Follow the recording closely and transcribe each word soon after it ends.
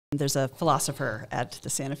There's a philosopher at the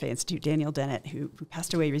Santa Fe Institute, Daniel Dennett, who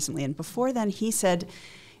passed away recently. And before then, he said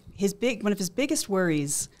one of his biggest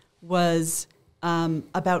worries was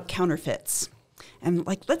about counterfeits. And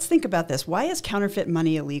let's think about this. Why is counterfeit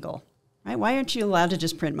money illegal? Right? Why aren't you allowed to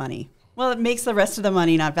just print money? Well, it makes the rest of the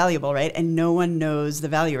money not valuable, right? And no one knows the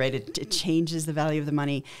value, right? It changes the value of the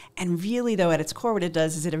money. And really, though, at its core, what it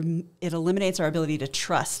does is it eliminates our ability to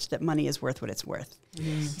trust that money is worth what it's worth.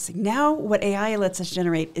 It's like now what AI lets us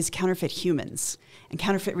generate is counterfeit humans and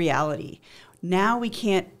counterfeit reality. Now we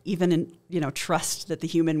can't even, trust that the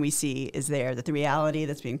human we see is there, that the reality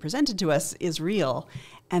that's being presented to us is real.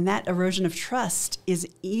 And that erosion of trust is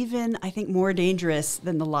even, I think, more dangerous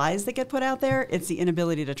than the lies that get put out there. It's the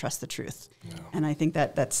inability to trust the truth. Yeah. And I think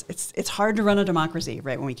it's hard to run a democracy,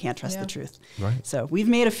 right, when we can't trust the truth. Right. So we've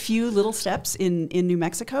made a few little steps in New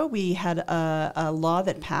Mexico. We had a law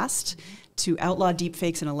that passed to outlaw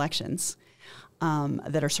deepfakes in elections.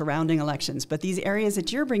 That are surrounding elections. But these areas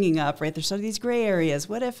that you're bringing up, right, there's sort of these gray areas.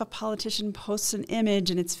 What if a politician posts an image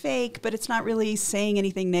and it's fake, but it's not really saying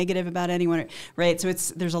anything negative about anyone, right? So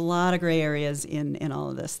there's a lot of gray areas in all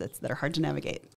of this that are hard to navigate.